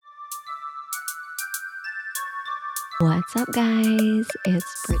What's up, guys?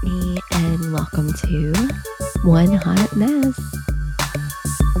 It's Brittany, and welcome to One Hot Mess.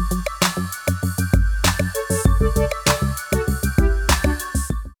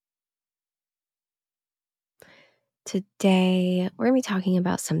 Today, we're going to be talking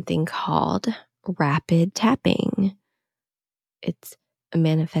about something called rapid tapping. It's a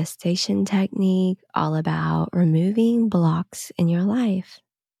manifestation technique all about removing blocks in your life.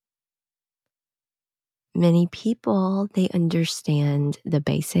 Many people, they understand the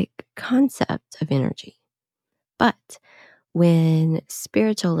basic concept of energy. But when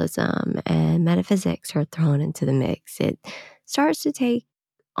spiritualism and metaphysics are thrown into the mix, it starts to take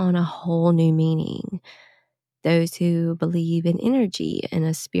on a whole new meaning. Those who believe in energy in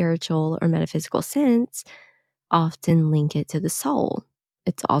a spiritual or metaphysical sense often link it to the soul.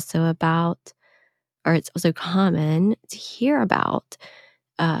 It's also common to hear about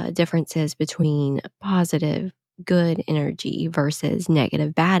differences between positive, good energy versus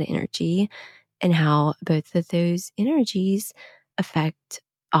negative, bad energy, and how both of those energies affect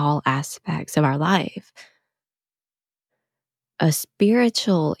all aspects of our life. A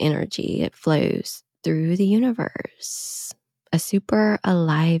spiritual energy, it flows through the universe, a super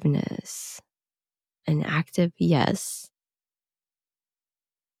aliveness, an active yes.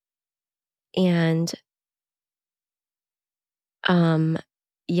 And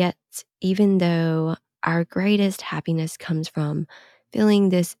yet, even though our greatest happiness comes from feeling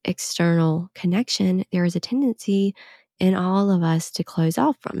this external connection, there is a tendency in all of us to close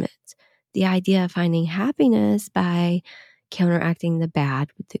off from it. The idea of finding happiness by counteracting the bad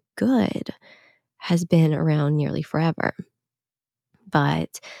with the good has been around nearly forever.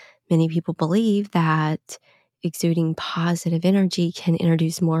 But many people believe that exuding positive energy can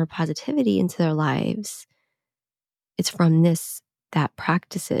introduce more positivity into their lives. It's from this that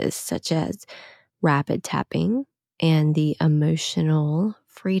practices such as rapid tapping and the emotional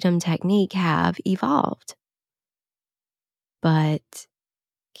freedom technique have evolved. But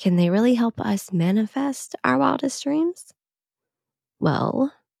can they really help us manifest our wildest dreams?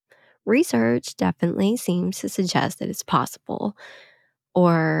 Well, research definitely seems to suggest that it's possible,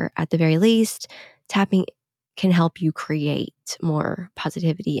 or at the very least, tapping can help you create more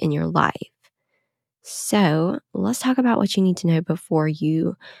positivity in your life. So let's talk about what you need to know before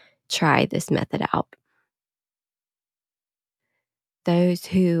you try this method out. Those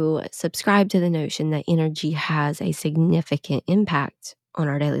who subscribe to the notion that energy has a significant impact on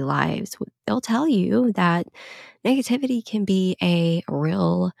our daily lives, they'll tell you that negativity can be a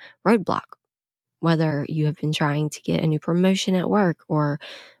real roadblock, whether you have been trying to get a new promotion at work or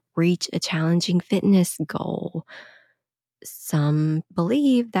reach a challenging fitness goal. Some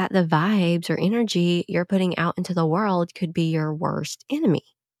believe that the vibes or energy you're putting out into the world could be your worst enemy.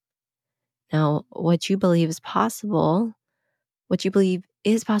 Now, what you believe is possible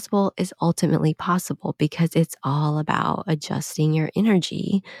is ultimately possible because it's all about adjusting your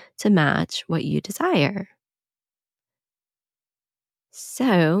energy to match what you desire.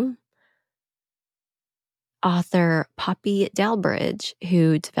 So, author Poppy Delbridge,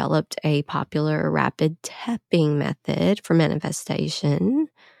 who developed a popular rapid tapping method for manifestation,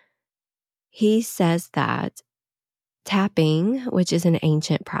 he says that tapping, which is an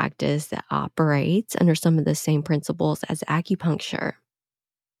ancient practice that operates under some of the same principles as acupuncture,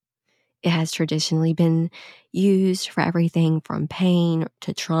 it has traditionally been used for everything from pain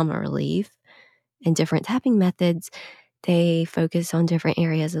to trauma relief. And different tapping methods, they focus on different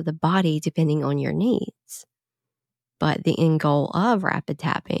areas of the body depending on your needs. But the end goal of rapid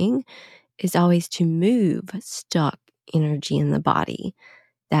tapping is always to move stuck energy in the body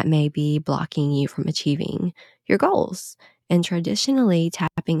that may be blocking you from achieving your goals. And traditionally,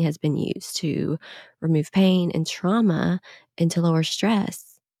 tapping has been used to remove pain and trauma and to lower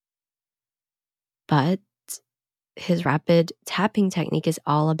stress. But his rapid tapping technique is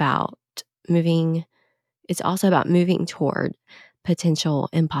all about moving. It's also about moving toward potential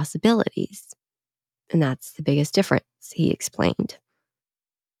impossibilities. And that's the biggest difference, he explained.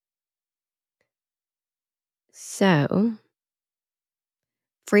 So,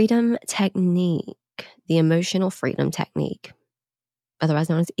 freedom technique, the emotional freedom technique, otherwise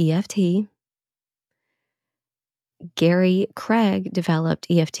known as EFT. Gary Craig developed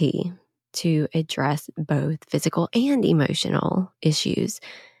EFT to address both physical and emotional issues,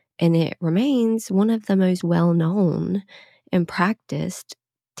 and it remains one of the most well-known and practiced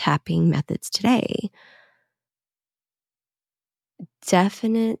tapping methods today.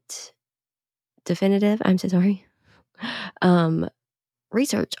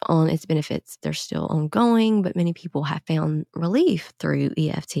 Research on its benefits, they're still ongoing, but many people have found relief through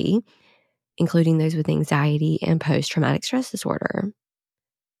EFT. including those with anxiety and post-traumatic stress disorder.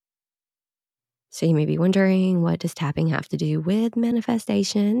 So you may be wondering, what does tapping have to do with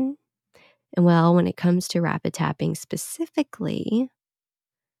manifestation? And well, when it comes to rapid tapping specifically,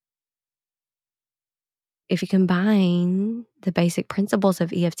 if you combine the basic principles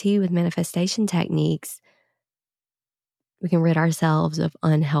of EFT with manifestation techniques, we can rid ourselves of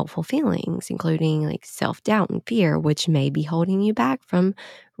unhelpful feelings, including like self doubt and fear, which may be holding you back from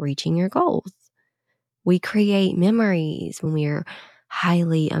reaching your goals. We create memories when we are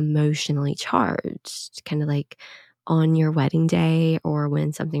highly emotionally charged, kind of like on your wedding day or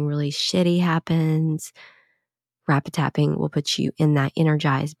when something really shitty happens. Rapid tapping will put you in that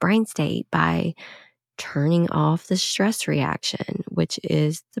energized brain state by turning off the stress reaction, which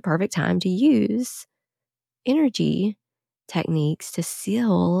is the perfect time to use energy techniques to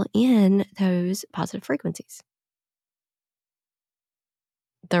seal in those positive frequencies.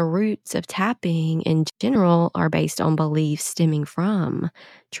 The roots of tapping in general are based on beliefs stemming from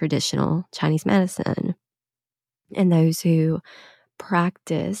traditional Chinese medicine. And those who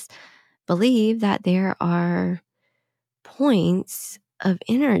practice believe that there are points of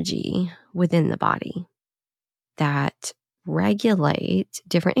energy within the body that regulate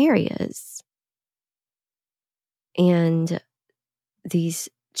different areas. And these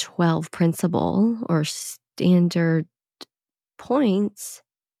 12 principle or standard points,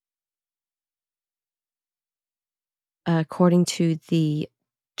 according to the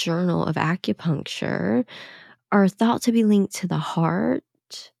Journal of Acupuncture, are thought to be linked to the heart,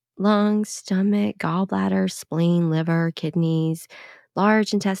 lungs, stomach, gallbladder, spleen, liver, kidneys,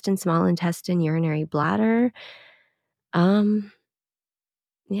 large intestine, small intestine, urinary bladder,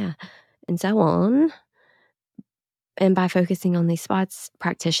 yeah, and so on. And by focusing on these spots,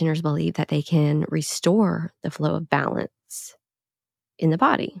 practitioners believe that they can restore the flow of balance in the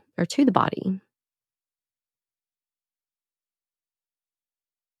body or to the body.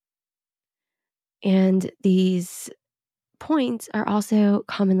 And these points are also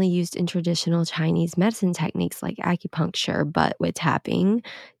commonly used in traditional Chinese medicine techniques like acupuncture, but with tapping,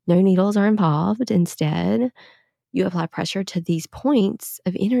 no needles are involved. Instead, you apply pressure to these points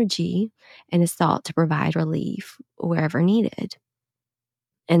of energy and is thought to provide relief wherever needed.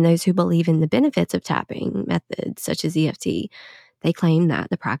 And those who believe in the benefits of tapping methods such as EFT, they claim that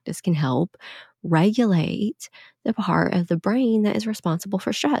the practice can help regulate the part of the brain that is responsible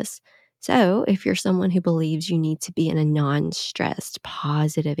for stress. So, if you're someone who believes you need to be in a non stressed,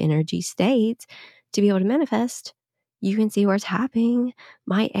 positive energy state to be able to manifest, you can see where tapping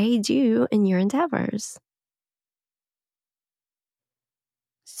might aid you in your endeavors.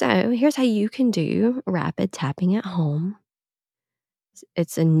 So, here's how you can do rapid tapping at home.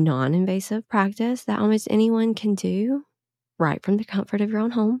 It's a non invasive practice that almost anyone can do right from the comfort of your own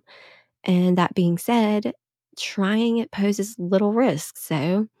home. And that being said, trying it poses little risk.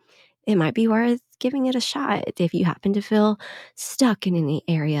 So it might be worth giving it a shot if you happen to feel stuck in any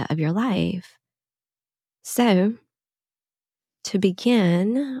area of your life. So, to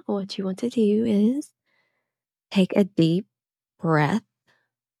begin, what you want to do is take a deep breath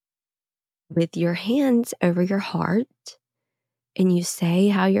with your hands over your heart and you say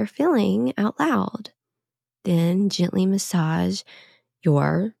how you're feeling out loud. Then gently massage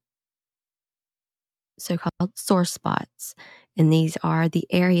your so-called sore spots. And these are the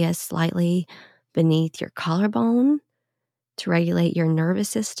areas slightly beneath your collarbone to regulate your nervous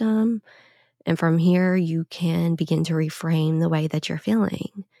system. And from here, you can begin to reframe the way that you're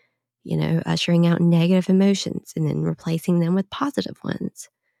feeling, ushering out negative emotions and then replacing them with positive ones.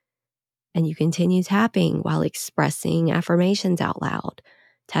 And you continue tapping while expressing affirmations out loud.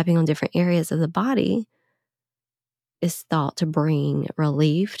 Tapping on different areas of the body is thought to bring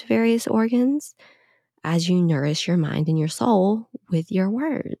relief to various organs as you nourish your mind and your soul with your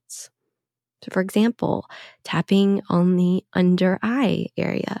words. So, for example, tapping on the under eye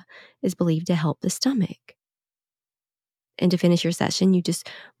area is believed to help the stomach. And to finish your session, you just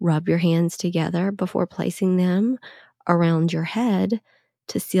rub your hands together before placing them around your head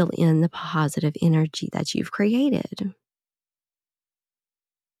to seal in the positive energy that you've created.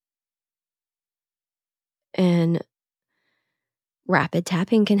 And rapid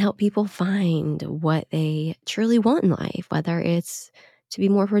tapping can help people find what they truly want in life, whether it's to be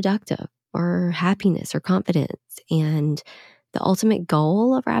more productive or happiness or confidence. And the ultimate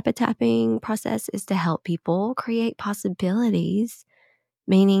goal of rapid tapping process is to help people create possibilities,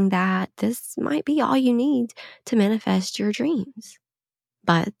 meaning that this might be all you need to manifest your dreams.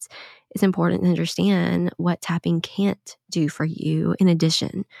 But it's important to understand what tapping can't do for you in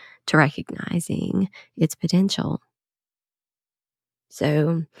addition to recognizing its potential.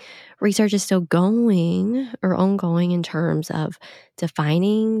 So, research is still going or ongoing in terms of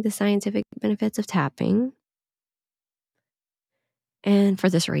defining the scientific benefits of tapping. And for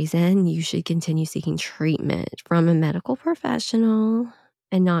this reason, you should continue seeking treatment from a medical professional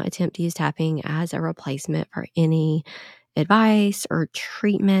and not attempt to use tapping as a replacement for any advice or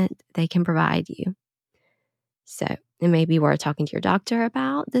treatment they can provide you. So, it may be worth talking to your doctor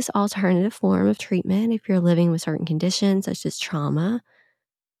about this alternative form of treatment if you're living with certain conditions such as trauma.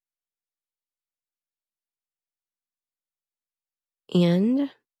 And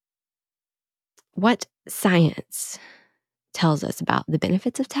what science tells us about the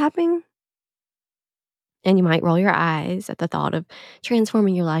benefits of tapping. And you might roll your eyes at the thought of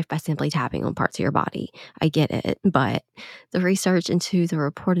transforming your life by simply tapping on parts of your body. I get it, but the research into the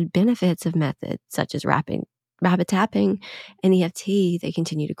reported benefits of methods such as rapid tapping and EFT, they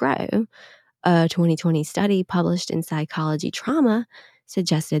continue to grow. A 2020 study published in Psychology Trauma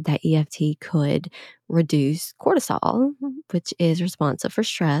suggested that EFT could reduce cortisol, which is responsive for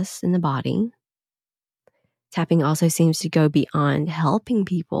stress in the body. Tapping also seems to go beyond helping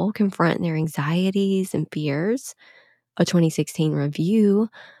people confront their anxieties and fears. A 2016 review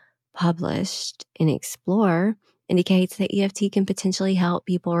published in Explore indicates that EFT can potentially help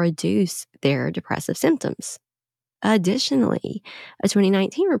people reduce their depressive symptoms. Additionally, a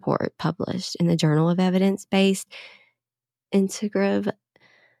 2019 report published in the Journal of Evidence-Based Integrative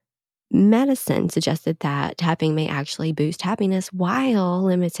Medicine suggested that tapping may actually boost happiness while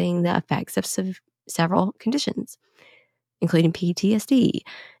limiting the effects of several conditions, including PTSD,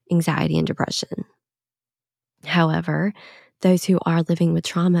 anxiety, and depression. However, those who are living with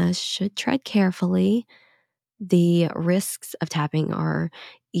trauma should tread carefully. The risks of tapping are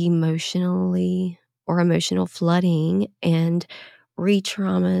emotional flooding and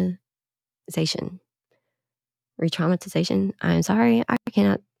re-traumatization. Re-traumatization. I'm sorry, I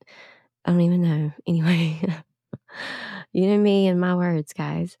don't even know. Anyway, you know me and my words,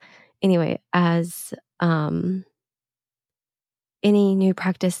 guys. Anyway, as any new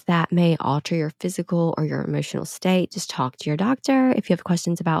practice that may alter your physical or your emotional state, just talk to your doctor if you have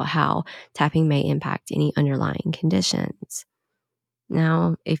questions about how tapping may impact any underlying conditions.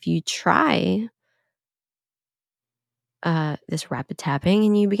 Now, if you try this rapid tapping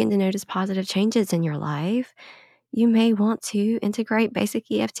and you begin to notice positive changes in your life, you may want to integrate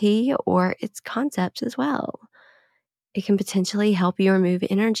basic EFT or its concepts as well. It can potentially help you remove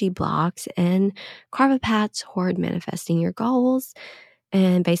energy blocks and carve a path toward manifesting your goals.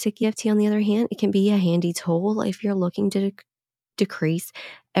 And basic EFT, on the other hand, it can be a handy tool if you're looking to decrease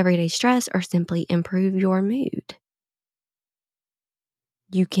everyday stress or simply improve your mood.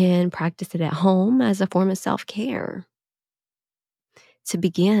 You can practice it at home as a form of self-care. To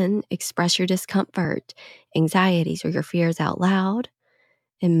begin, express your discomfort, anxieties, or your fears out loud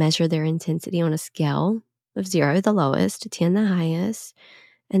and measure their intensity on a scale of 0, the lowest, to 10, the highest,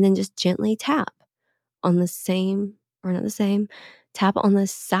 and then just gently tap on the same, or not the same, tap on the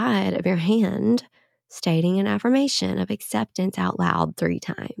side of your hand, stating an affirmation of acceptance out loud 3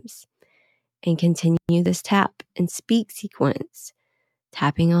 times. And continue this tap and speak sequence,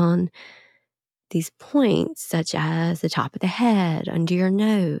 tapping on these points such as the top of the head, under your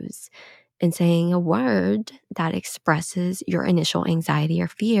nose, and saying a word that expresses your initial anxiety or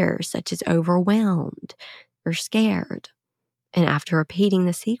fear, such as overwhelmed or scared. And after repeating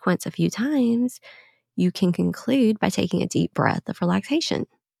the sequence a few times, you can conclude by taking a deep breath of relaxation.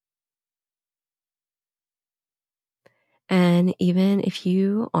 And even if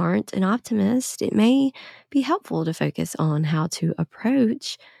you aren't an optimist, it may be helpful to focus on how to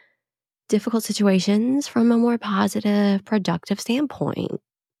approach difficult situations from a more positive, productive standpoint.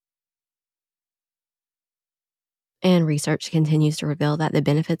 And research continues to reveal that the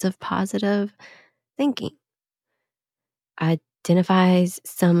benefits of positive thinking identifies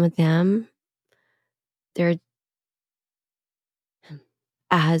some of them. There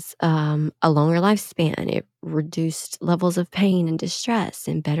as a longer lifespan. It reduced levels of pain and distress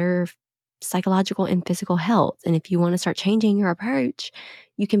and better psychological and physical health. And if you want to start changing your approach,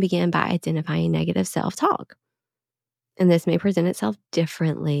 you can begin by identifying negative self talk. And this may present itself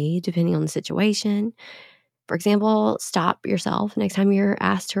differently depending on the situation. For example, stop yourself next time you're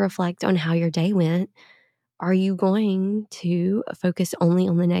asked to reflect on how your day went. Are you going to focus only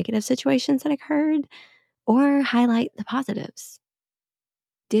on the negative situations that occurred or highlight the positives?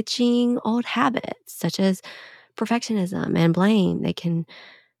 Ditching old habits such as perfectionism and blame.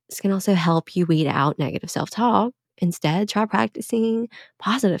 This can also help you weed out negative self-talk. Instead, try practicing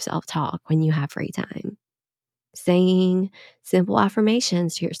positive self-talk when you have free time. Saying simple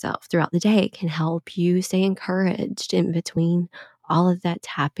affirmations to yourself throughout the day can help you stay encouraged in between all of that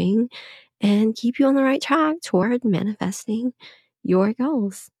tapping and keep you on the right track toward manifesting your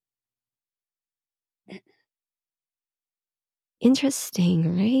goals.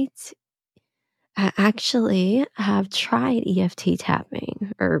 Interesting, right? I actually have tried EFT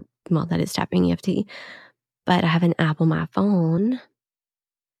tapping, or well, that is tapping EFT, but I have an app on my phone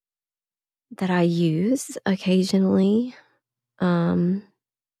that I use occasionally. Um,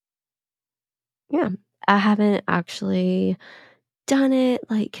 yeah, I haven't actually done it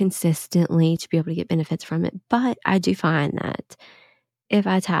like consistently to be able to get benefits from it, but I do find that if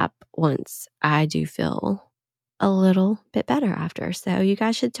I tap once, I do feel a little bit better after. So you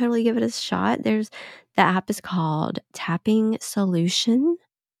guys should totally give it a shot. The app is called Tapping Solution,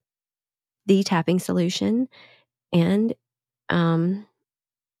 the Tapping Solution, and um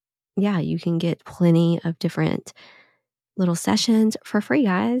yeah, you can get plenty of different little sessions for free,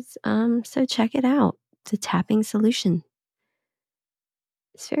 guys. So check it out. The Tapping Solution.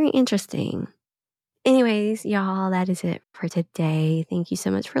 It's very interesting. Anyways, y'all, that is it for today. Thank you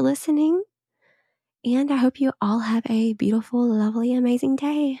so much for listening. And I hope you all have a beautiful, lovely, amazing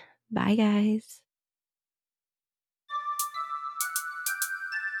day. Bye, guys.